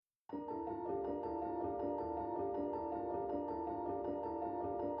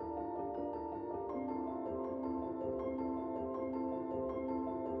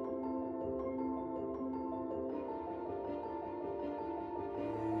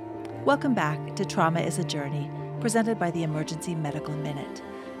Welcome back to Trauma is a Journey, presented by the Emergency Medical Minute.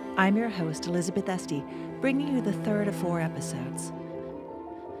 I'm your host, Elizabeth Esty, bringing you the third of 4 episodes.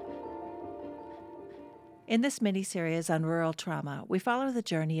 In this mini-series on rural trauma, we follow the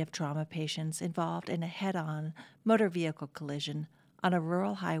journey of trauma patients involved in a head-on motor vehicle collision on a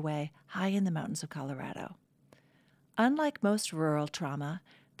rural highway high in the mountains of Colorado. Unlike most rural trauma,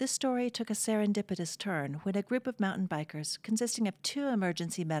 this story took a serendipitous turn when a group of mountain bikers consisting of 2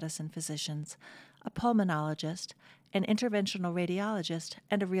 emergency medicine physicians, a pulmonologist, an interventional radiologist,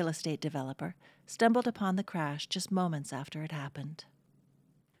 and a real estate developer stumbled upon the crash just moments after it happened.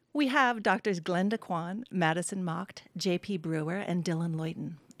 We have Drs. Glenda Kwan, Madison Macht, J.P. Brewer, and Dylan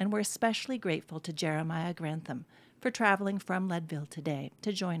Luyten, and we're especially grateful to Jeremiah Grantham for traveling from Leadville today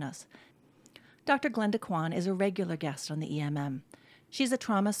to join us. Dr. Glenda Kwan is a regular guest on the EMM. She's a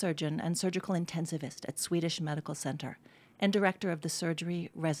trauma surgeon and surgical intensivist at Swedish Medical Center and director of the surgery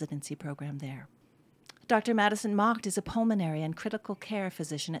residency program there. Dr. Madison Macht is a pulmonary and critical care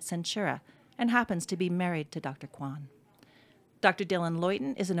physician at Centura and happens to be married to Dr. Kwan. Dr. Dylan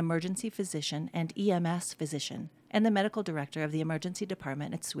Luyten is an emergency physician and EMS physician and the medical director of the emergency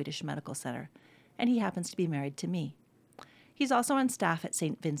department at Swedish Medical Center, and he happens to be married to me. He's also on staff at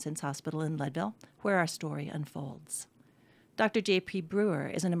St. Vincent's Hospital in Leadville, where our story unfolds. Dr. J.P.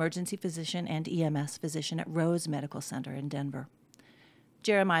 Brewer is an emergency physician and EMS physician at Rose Medical Center in Denver.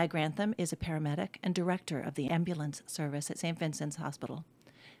 Jeremiah Grantham is a paramedic and director of the ambulance service at St. Vincent's Hospital.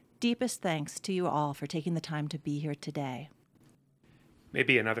 Deepest thanks to you all for taking the time to be here today.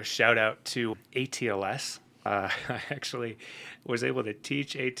 Maybe another shout out to ATLS. I actually was able to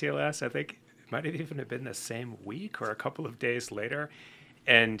teach ATLS. I think it might have even been the same week or a couple of days later.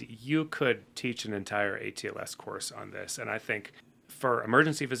 And you could teach an entire ATLS course on this. And I think for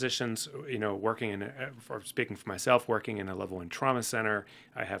emergency physicians, speaking for myself, working in a level 1 trauma center,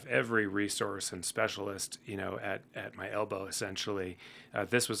 I have every resource and specialist, at my elbow, essentially.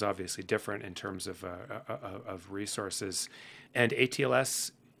 This was obviously different in terms of resources. And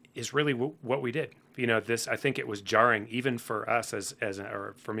ATLS is really what we did. I think it was jarring even for us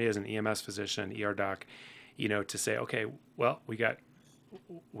or for me as an EMS physician, ER doc, to say, okay, well,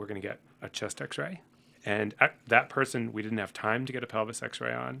 we're going to get a chest x-ray. And that person, we didn't have time to get a pelvis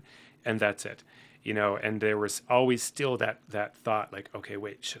x-ray on, and that's it. And there was always still that thought like, okay,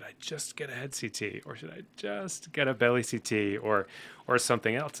 wait, should I just get a head CT or should I just get a belly CT or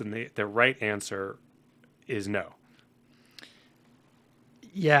something else? And the right answer is no.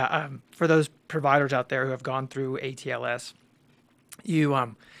 Yeah, for those providers out there who have gone through ATLS,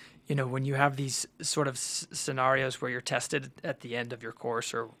 when you have these sort of scenarios where you're tested at the end of your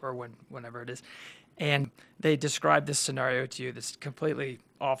course or whenever it is, and they describe this scenario to you that's completely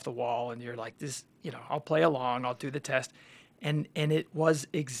off the wall, and you're like, this, I'll play along, I'll do the test. And it was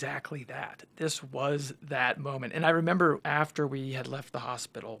exactly that. This was that moment. And I remember after we had left the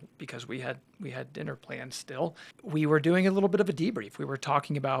hospital, because we had dinner planned still, we were doing a little bit of a debrief. We were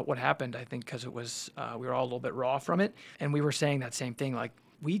talking about what happened, I think, because it was we were all a little bit raw from it. And we were saying that same thing, like,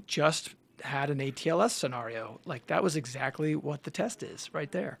 we just had an ATLS scenario. Like, that was exactly what the test is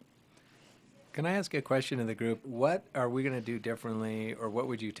right there. Can I ask a question of the group? What are we going to do differently, or what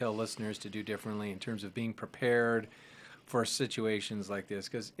would you tell listeners to do differently in terms of being prepared for situations like this?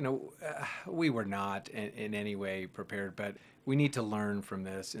 Because, we were not in any way prepared, but we need to learn from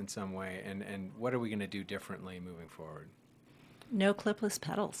this in some way. And what are we going to do differently moving forward? No clipless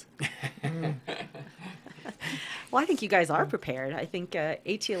pedals. Well, I think you guys are prepared. I think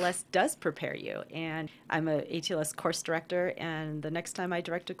ATLS does prepare you. And I'm a ATLS course director, and the next time I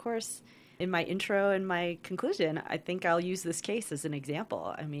direct a course, in my intro and my conclusion, I think I'll use this case as an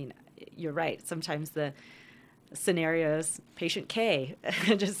example. I mean, you're right. Sometimes the scenarios, patient K,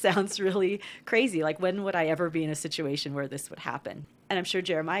 just sounds really crazy. Like, when would I ever be in a situation where this would happen? And I'm sure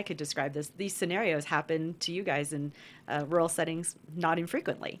Jeremiah could describe this. These scenarios happen to you guys in rural settings not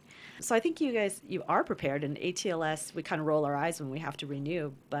infrequently. So I think you are prepared. And ATLS, we kind of roll our eyes when we have to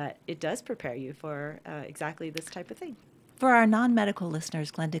renew, but it does prepare you for exactly this type of thing. For our non-medical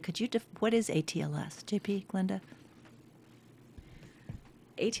listeners, Glenda, could you what is ATLS? JP, Glenda?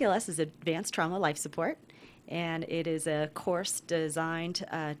 ATLS is Advanced Trauma Life Support, and it is a course designed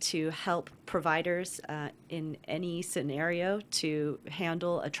to help providers in any scenario to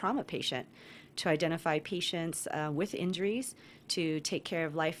handle a trauma patient, to identify patients with injuries, to take care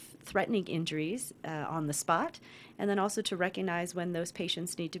of life-threatening injuries on the spot, and then also to recognize when those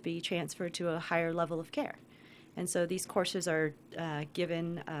patients need to be transferred to a higher level of care. And so these courses are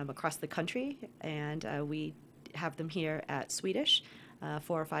given across the country, and we have them here at Swedish.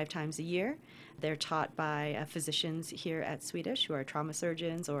 4 or 5 times a year. They're taught by physicians here at Swedish who are trauma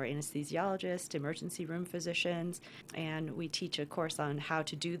surgeons or anesthesiologists, emergency room physicians, and we teach a course on how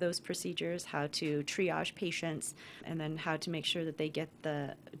to do those procedures, how to triage patients, and then how to make sure that they get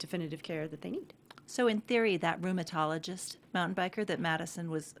the definitive care that they need. So in theory, that rheumatologist mountain biker that Madison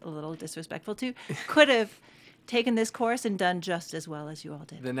was a little disrespectful to could have taken this course and done just as well as you all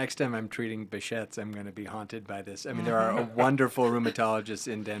did. The next time I'm treating Behçet's, I'm going to be haunted by this. I mean, there are wonderful rheumatologists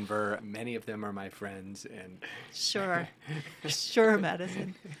in Denver. Many of them are my friends, and Sure. Sure,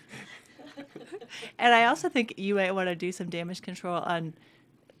 Madison. And I also think you might want to do some damage control on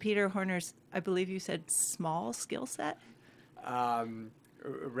Peter Horner's, I believe you said, small skill set.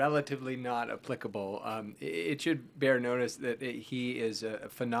 Relatively not applicable. It should bear notice that he is a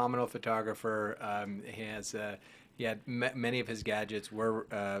phenomenal photographer. He had many of his gadgets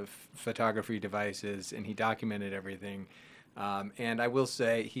were photography devices, and he documented everything. And I will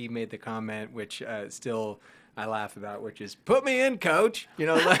say he made the comment, which still I laugh about, which is, "Put me in, coach.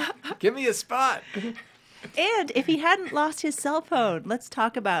 Give me a spot." And if he hadn't lost his cell phone, let's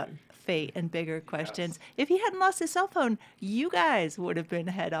talk about fate and bigger questions. Yes. If he hadn't lost his cell phone, you guys would have been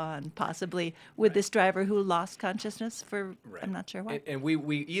head on, possibly, with this driver who lost consciousness for, I'm not sure why. And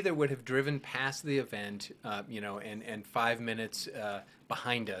we either would have driven past the event, and 5 minutes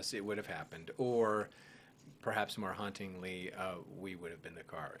behind us it would have happened, or perhaps more hauntingly, we would have been the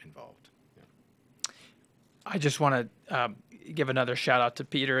car involved. Yeah. I just want to give another shout out to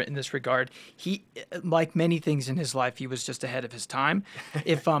Peter in this regard. He, like many things in his life, he was just ahead of his time.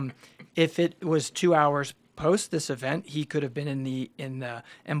 If it was 2 hours post this event, he could have been in the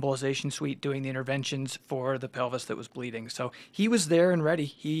embolization suite doing the interventions for the pelvis that was bleeding. So he was there and ready.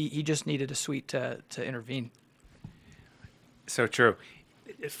 He just needed a suite to intervene. So true.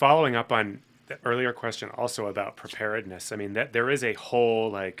 Following up on the earlier question also about preparedness, I mean, that there is a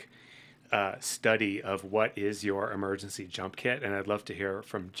whole study of what is your emergency jump kit, and I'd love to hear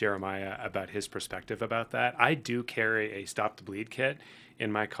from Jeremiah about his perspective about that. I do carry a stop the bleed kit in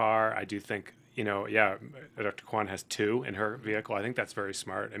my car. I do think, Dr. Kwan has 2 in her vehicle. I think that's very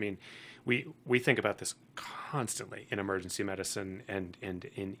smart. I mean, we think about this constantly in emergency medicine and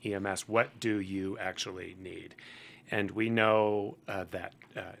in EMS. What do you actually need? And we know that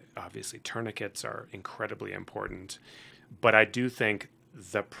obviously tourniquets are incredibly important, but I do think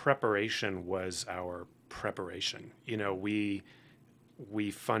the preparation was our preparation.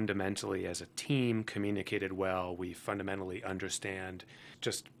 We fundamentally as a team communicated well. We fundamentally understand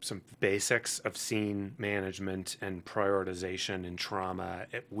just some basics of scene management and prioritization in trauma.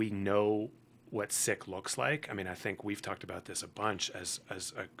 We know what sick looks like. I mean, I think we've talked about this a bunch as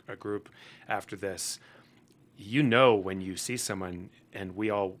a group after this. When you see someone, and we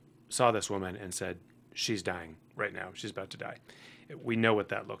all saw this woman and said, she's dying right now. She's about to die. We know what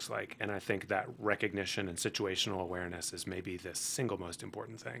that looks like. And I think that recognition and situational awareness is maybe the single most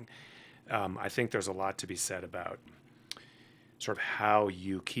important thing. I think there's a lot to be said about sort of how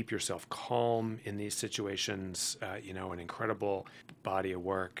you keep yourself calm in these situations. An incredible body of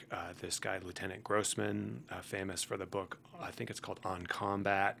work. This guy, Lieutenant Grossman, famous for the book, I think it's called On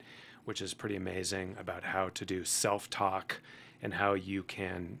Combat, which is pretty amazing about how to do self-talk and how you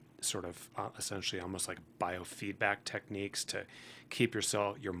can sort of essentially almost like biofeedback techniques to keep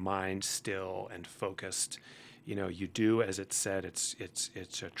your mind still and focused. You do, as it said, it's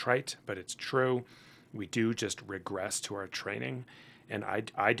a trite, but it's true. We do just regress to our training. And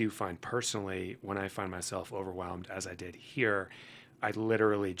I do find personally, when I find myself overwhelmed, as I did here, I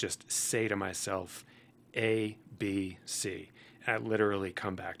literally just say to myself, A, B, C. And I literally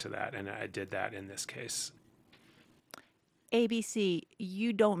come back to that. And I did that in this case. ABC,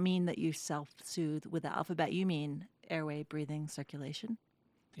 you don't mean that you self-soothe with the alphabet. You mean airway, breathing, circulation.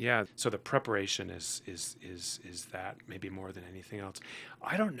 Yeah. So the preparation is that maybe more than anything else.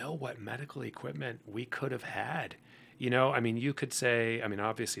 I don't know what medical equipment we could have had. You could say,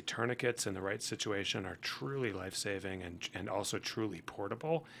 obviously tourniquets in the right situation are truly life-saving and also truly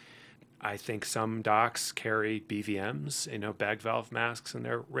portable. I think some docs carry BVMs, bag valve masks in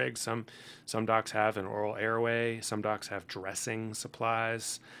their rig. Some docs have an oral airway. Some docs have dressing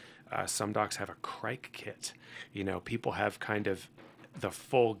supplies. Some docs have a Crike kit. People have kind of the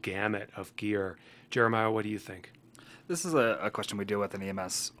full gamut of gear. Jeremiah, what do you think? This is a question we deal with in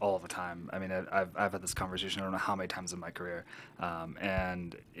EMS all the time. I mean, I've had this conversation I don't know how many times in my career,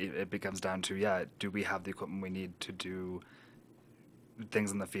 and it becomes down to, do we have the equipment we need to do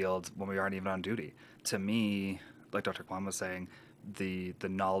things in the field when we aren't even on duty? To me, like Dr. Kwan was saying, the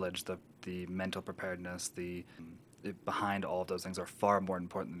knowledge, the mental preparedness, behind all of those things are far more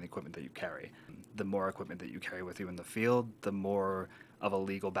important than the equipment that you carry. the more equipment that you carry with you in the field, the more of a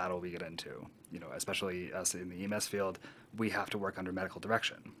legal battle we get into. Especially us in the EMS field, we have to work under medical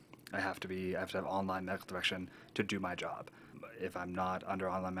direction. I have to have online medical direction to do my job. If I'm not under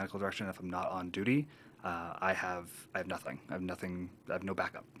online medical direction, if I'm not on duty, I have nothing. I have no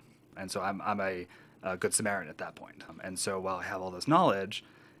backup, and so I'm a good Samaritan at that point. And so while I have all this knowledge,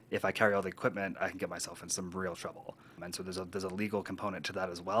 if I carry all the equipment, I can get myself in some real trouble. And so there's a legal component to that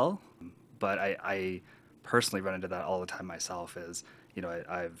as well. But I personally run into that all the time myself.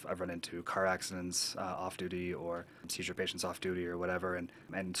 I've run into car accidents off duty, or seizure patients off duty, or whatever,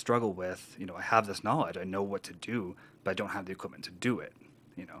 and struggle with, I have this knowledge, I know what to do, but I don't have the equipment to do it.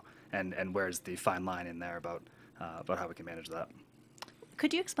 And where's the fine line in there about how we can manage that?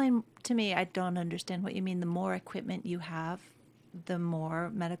 Could you explain to me? I don't understand what you mean. The more equipment you have, the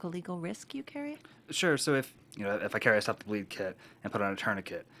more medical legal risk you carry? Sure. So if I carry a stop the bleed kit and put on a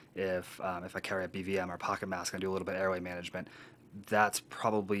tourniquet, if I carry a BVM or pocket mask and do a little bit of airway management, that's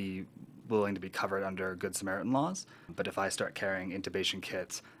probably willing to be covered under Good Samaritan laws. But if I start carrying intubation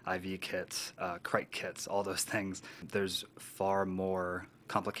kits, IV kits, Crite kits, all those things, there's far more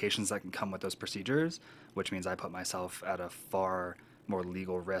complications that can come with those procedures, which means I put myself at a far more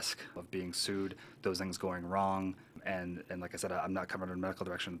legal risk of being sued, those things going wrong, and like I said, I'm not covered in medical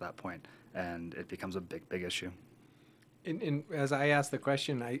direction at that point, and it becomes a big issue. And as I asked the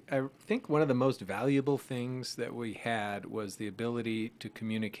question, I think one of the most valuable things that we had was the ability to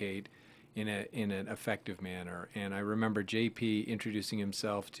communicate in an effective manner. And I remember JP introducing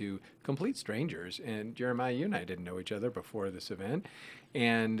himself to complete strangers. And Jeremiah, you and I didn't know each other before this event.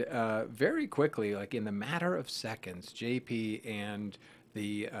 And very quickly, like in the matter of seconds, JP and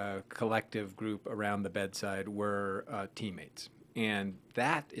the collective group around the bedside were teammates. And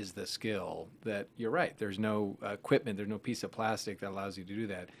that is the skill that, you're right, there's no equipment, there's no piece of plastic that allows you to do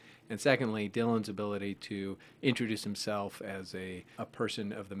that. And secondly, Dylan's ability to introduce himself as a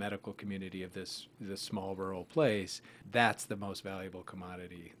person of the medical community of this small rural place, that's the most valuable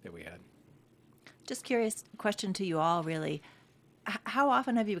commodity that we had. Just curious question to you all, really. How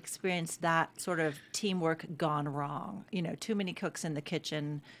often have you experienced that sort of teamwork gone wrong? Too many cooks in the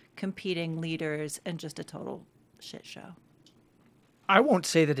kitchen, competing leaders, and just a total shit show. I won't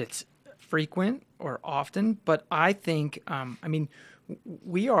say that it's frequent or often, but I think,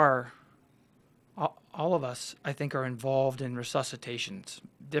 we are, all of us, I think, are involved in resuscitations,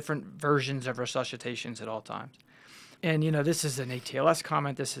 different versions of resuscitations at all times. And, this is an ATLS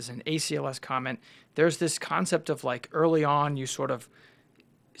comment, this is an ACLS comment. There's this concept of like early on, you sort of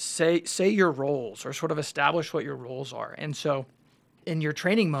say your roles or sort of establish what your roles are. And so in your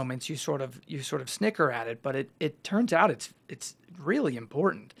training moments, you sort of snicker at it, but it turns out it's really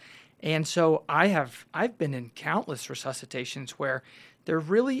important. And so I've been in countless resuscitations where there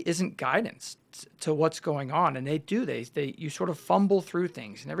really isn't guidance to what's going on, and you sort of fumble through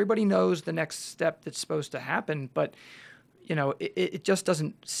things, and everybody knows the next step that's supposed to happen, but it just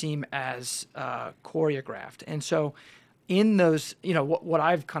doesn't seem as choreographed. And so in those, what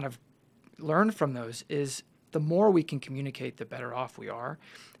I've kind of learned from those is the more we can communicate, the better off we are.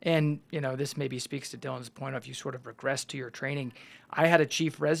 And, this maybe speaks to Dylan's point of you sort of regress to your training. I had a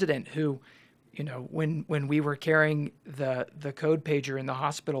chief resident who, when we were carrying the code pager in the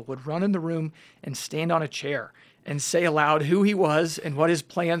hospital, would run in the room and stand on a chair and say aloud who he was and what his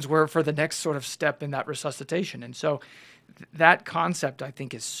plans were for the next sort of step in that resuscitation. And so that concept, I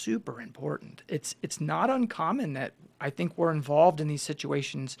think, is super important. It's not uncommon that I think we're involved in these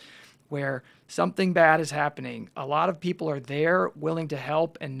situations where something bad is happening. A lot of people are there willing to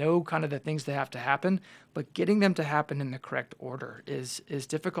help and know kind of the things that have to happen, but getting them to happen in the correct order is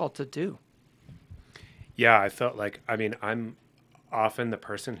difficult to do. Yeah, I felt like, I'm often the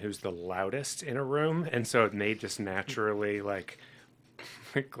person who's the loudest in a room, and so it may just naturally, like,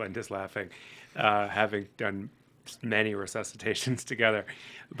 Glenda's laughing, having done many resuscitations together.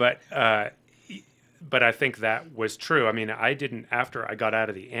 But I think that was true. After I got out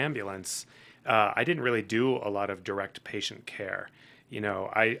of the ambulance, I didn't really do a lot of direct patient care.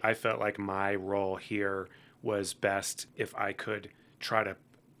 I felt like my role here was best if I could try to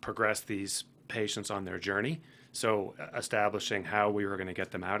progress these patients on their journey. So establishing how we were going to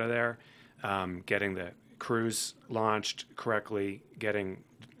get them out of there, getting the crews launched correctly, getting,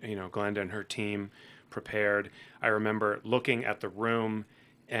 Glenda and her team prepared. I remember looking at the room,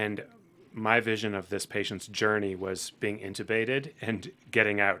 and my vision of this patient's journey was being intubated and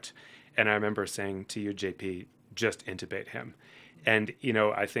getting out. And I remember saying to you, JP, just intubate him. And,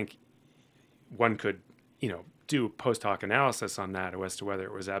 I think one could, do post hoc analysis on that as to whether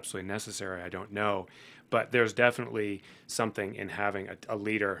it was absolutely necessary. I don't know. But there's definitely something in having a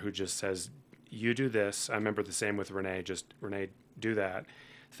leader who just says, you do this. I remember the same with Renee, just Renee, do that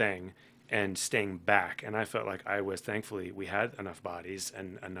thing, and staying back. And I felt like thankfully, we had enough bodies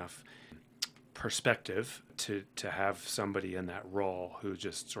and enough perspective to have somebody in that role who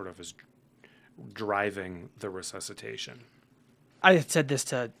just sort of is driving the resuscitation. I had said this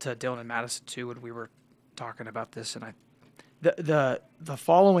to Dylan and Madison too when we were talking about this, and the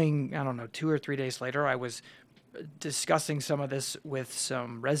following, I don't know, 2 or 3 days later, I was discussing some of this with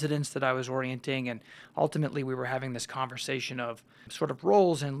some residents that I was orienting, and ultimately we were having this conversation of sort of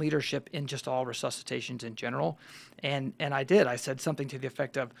roles and leadership in just all resuscitations in general. And I said something to the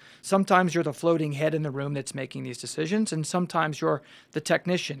effect of, sometimes you're the floating head in the room that's making these decisions, and sometimes you're the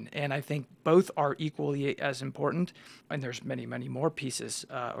technician. And I think both are equally as important. And there's many, many more pieces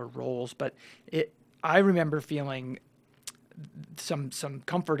or roles, but I remember feeling some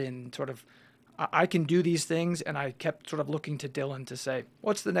comfort in sort of, I can do these things, and I kept sort of looking to Dylan to say,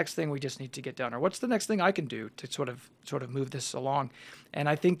 what's the next thing we just need to get done, or what's the next thing I can do to sort of move this along. And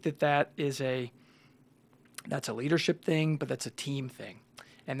I think that is that's a leadership thing, but that's a team thing,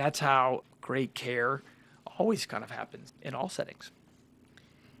 and that's how great care always kind of happens in all settings.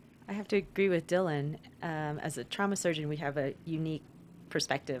 I have to agree with Dylan. As a trauma surgeon, we have a unique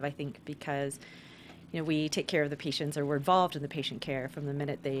perspective, I think, because we take care of the patients, or we're involved in the patient care from the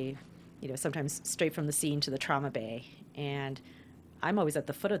minute they, sometimes straight from the scene to the trauma bay. And I'm always at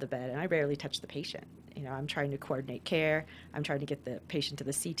the foot of the bed, and I rarely touch the patient. I'm trying to coordinate care. I'm trying to get the patient to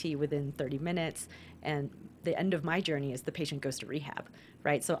the CT within 30 minutes. And the end of my journey is the patient goes to rehab,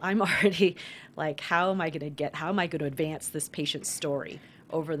 right? So I'm already like, how am I going to advance this patient's story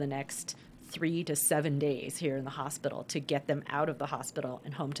over the next 3 to 7 days here in the hospital to get them out of the hospital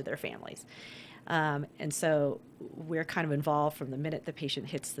and home to their families? And so we're kind of involved from the minute the patient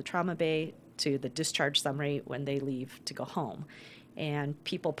hits the trauma bay to the discharge summary when they leave to go home. And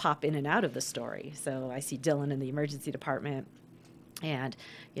people pop in and out of the story. So I see Dylan in the emergency department, and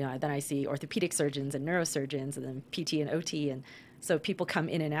then I see orthopedic surgeons and neurosurgeons, and then PT and OT. And so people come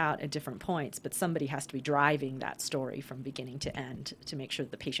in and out at different points, but somebody has to be driving that story from beginning to end to make sure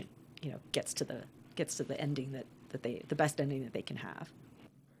the patient, gets to the ending the best ending that they can have.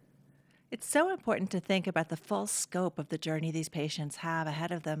 It's so important to think about the full scope of the journey these patients have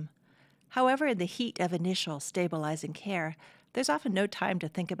ahead of them. However, in the heat of initial stabilizing care, there's often no time to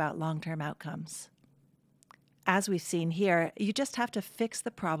think about long-term outcomes. As we've seen here, you just have to fix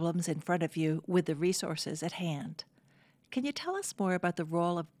the problems in front of you with the resources at hand. Can you tell us more about the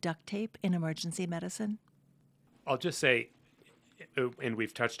role of duct tape in emergency medicine? I'll just say, and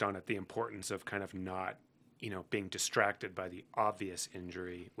we've touched on it, the importance of kind of not being distracted by the obvious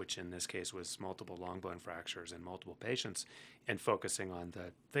injury, which in this case was multiple long bone fractures in multiple patients, and focusing on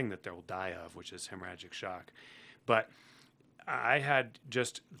the thing that they'll die of, which is hemorrhagic shock. But I had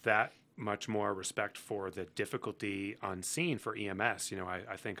just that much more respect for the difficulty on scene for EMS.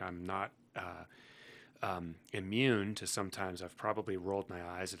 I think I'm not immune to sometimes I've probably rolled my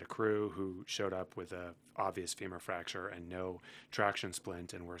eyes at a crew who showed up with a obvious femur fracture and no traction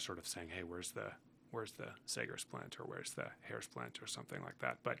splint, and we're sort of saying, hey, where's the Sager splint, or where's the hair splint, or something like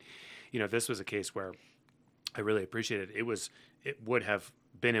that. But, this was a case where I really appreciated it. It would have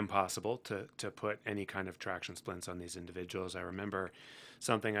been impossible to put any kind of traction splints on these individuals. I remember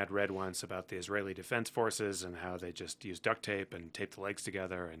something I'd read once about the Israeli Defense Forces and how they just use duct tape and tape the legs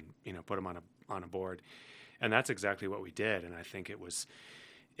together and, put them on a board. And that's exactly what we did. And I think it's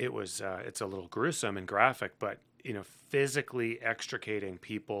a little gruesome and graphic, but, physically extricating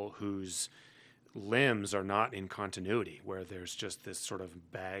people whose limbs are not in continuity, where there's just this sort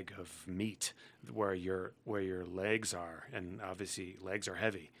of bag of meat where your legs are, and obviously legs are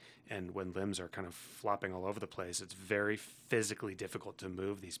heavy, and when limbs are kind of flopping all over the place, it's very physically difficult to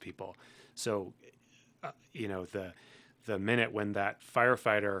move these people. So the minute when that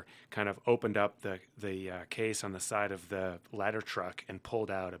firefighter kind of opened up the case on the side of the ladder truck and pulled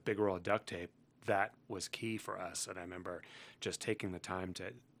out a big roll of duct tape, that was key for us. And I remember just taking the time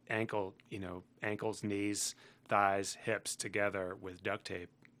to ankles, knees, thighs, hips together with duct tape.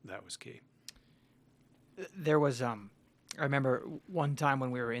 That was key. There was, I remember one time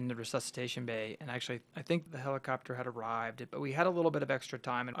when we were in the resuscitation bay, and actually I think the helicopter had arrived, but we had a little bit of extra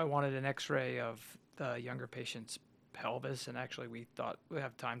time, and I wanted an x-ray of the younger patient's pelvis, and actually we thought we'd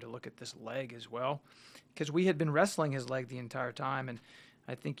have time to look at this leg as well, because we had been wrestling his leg the entire time, and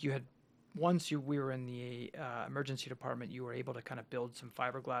I think you had, once we were in the emergency department, you were able to kind of build some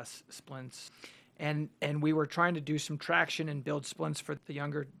fiberglass splints, and we were trying to do some traction and build splints for the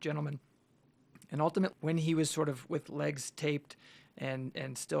younger gentleman. And ultimately, when he was sort of with legs taped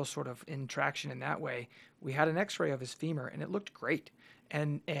and still sort of in traction in that way, we had an x-ray of his femur, and it looked great.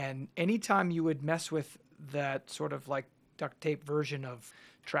 And anytime you would mess with that sort of like duct tape version of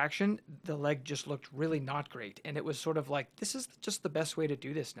traction, the leg just looked really not great. And it was sort of like, this is just the best way to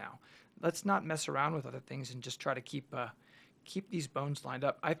do this now. Let's not mess around with other things and just try to keep these bones lined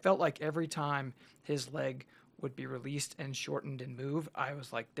up. I felt like every time his leg would be released and shortened and move, I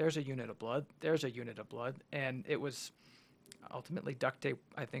was like, there's a unit of blood. There's a unit of blood. And it was ultimately duct tape,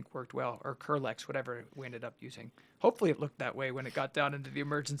 I think, worked well, or Curlex, whatever we ended up using. Hopefully it looked that way when it got down into the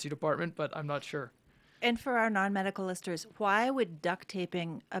emergency department, but I'm not sure. And for our non-medical listeners, why would duct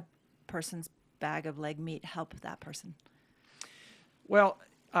taping a person's bag of leg meat help that person? Well,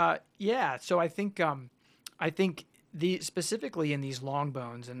 yeah. So I think specifically in these long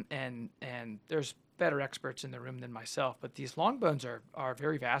bones, and there's better experts in the room than myself, but these long bones are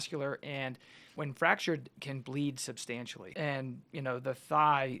very vascular, and when fractured can bleed substantially. And the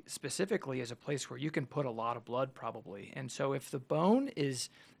thigh specifically is a place where you can put a lot of blood probably. And so if the bone is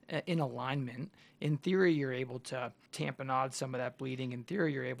in alignment, in theory you're able to tamponade some of that bleeding. In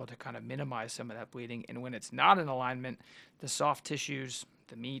theory you're able to kind of minimize some of that bleeding. And when it's not in alignment, the soft tissues,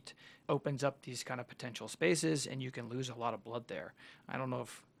 the meat, opens up these kind of potential spaces, and you can lose a lot of blood there. I don't know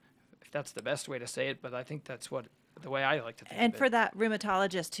if that's the best way to say it, but I think that's the way I like to think And of it. for that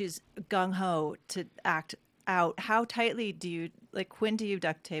rheumatologist who's gung-ho to act out, how tightly do you, when do you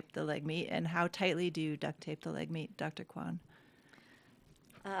duct tape the leg meat, and how tightly do you duct tape the leg meat, Dr. Kwan?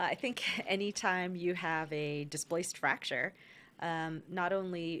 I think anytime you have a displaced fracture, not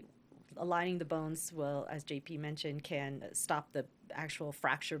only aligning the bones will, as JP mentioned, can stop the actual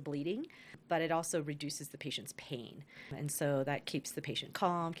fracture bleeding, but it also reduces the patient's pain. And so that keeps the patient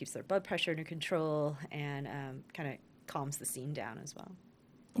calm, keeps their blood pressure under control, and kind of calms the scene down as well.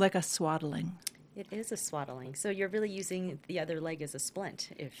 Like a swaddling. It is a swaddling. So you're really using the other leg as a splint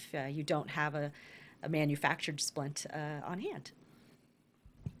if you don't have a manufactured splint on hand.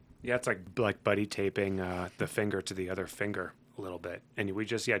 Yeah, it's like buddy taping the finger to the other finger a little bit, and we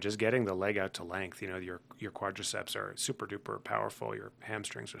just getting the leg out to length. Your quadriceps are super duper powerful. Your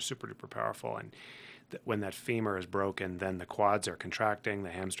hamstrings are super duper powerful, and when that femur is broken, then the quads are contracting, the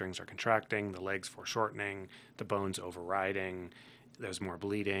hamstrings are contracting, the legs foreshortening, the bones overriding. There's more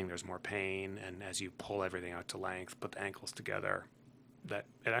bleeding, there's more pain, and as you pull everything out to length, put the ankles together, that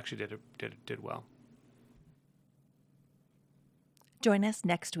it actually did well. Join us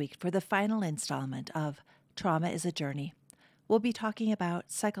next week for the final installment of Trauma is a Journey. We'll be talking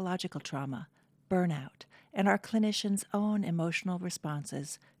about psychological trauma, burnout, and our clinicians' own emotional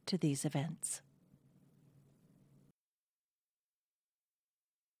responses to these events.